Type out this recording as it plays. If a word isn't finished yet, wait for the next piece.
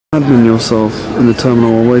Admin yourself in the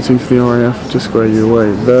terminal while waiting for the RAF to square you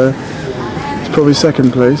away. There, it's probably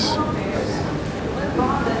second place,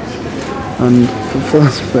 and for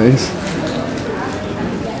first place,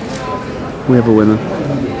 we have a winner.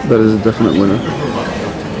 That is a definite winner.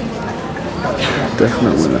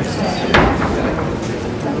 Definite winner.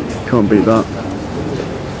 Can't beat that.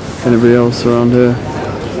 Anybody else around here?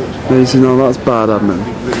 You see, no, that's bad admin.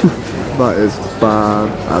 That is bad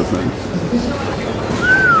admin.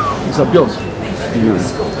 Is that yours?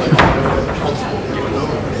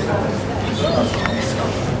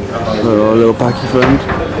 No. Our little Paki friend.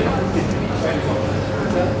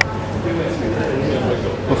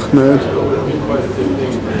 Raghead.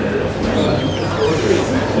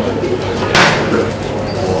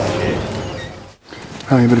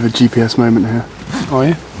 Having a bit of a GPS moment here. Are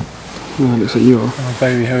you? Oh, it looks like you are. Oh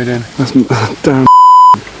baby, how are we doing? That's damn.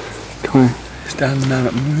 Come on. It's down now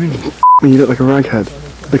at moon. You look like a raghead.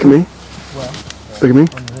 Look at me. Look at me.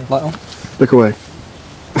 Light on. Look away.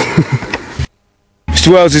 Mr.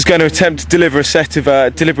 Wells is going to attempt to deliver a set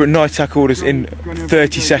of deliberate night attack orders in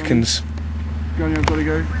 30 seconds. Go on, everybody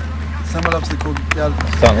go. Someone loves the call. Yeah.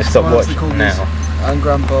 Starting to stop watching now. And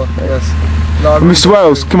Grandpa, yes. No, Mr.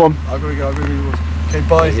 Wells, come on. I've got to go, Okay,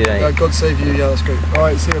 bye. Yeah, God save you, yeah, that's great.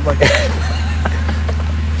 Alright, see you, bye.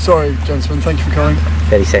 Sorry, gentlemen, thank you for coming.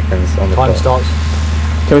 30 seconds on the Time clock. starts.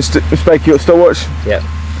 Can Mr. Paki, you got a stopwatch? Yep.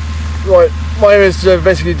 Right, my aim is to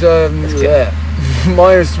basically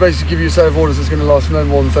my aim is to basically give you a set of orders that's going to last no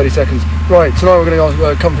more than 30 seconds. Right, tonight we're going to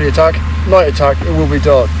go company attack, night attack, it will be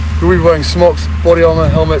dark. We'll be wearing smocks, body armour,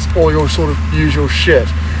 helmets, all your sort of usual shit.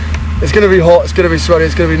 It's going to be hot, it's going to be sweaty,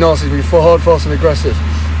 it's going to be nasty, it's going to be hard, fast and aggressive.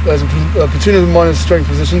 There's a platoon of minus strength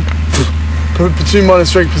position. Platoon minus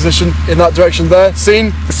strength position in that direction there.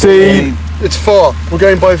 Seen? Seen. It's far. We're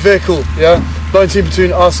going by vehicle, yeah? 19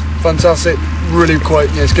 platoon, us, fantastic. Really quite,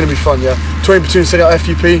 yeah, it's going to be fun, yeah? 20 platoon setting out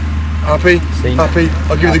FUP. Happy? Seen. Happy.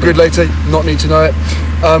 I'll give you the grid later, not need to know it.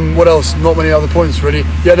 What else? Not many other points really.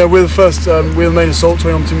 Yeah, no, we're the first, we're the main assault,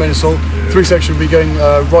 21 platoon main assault. 3 sections will be going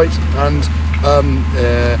right and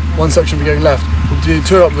 1 section will be going left. We'll do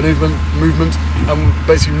turn up movement, and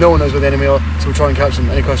basically no one knows where the enemy are, so we'll try and catch them.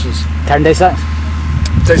 Any questions? 10 day sacks?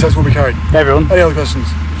 Day sacks will be carried. Everyone. Any other questions?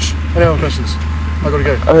 Any other questions? I've got to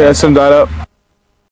go. I think that's some died up.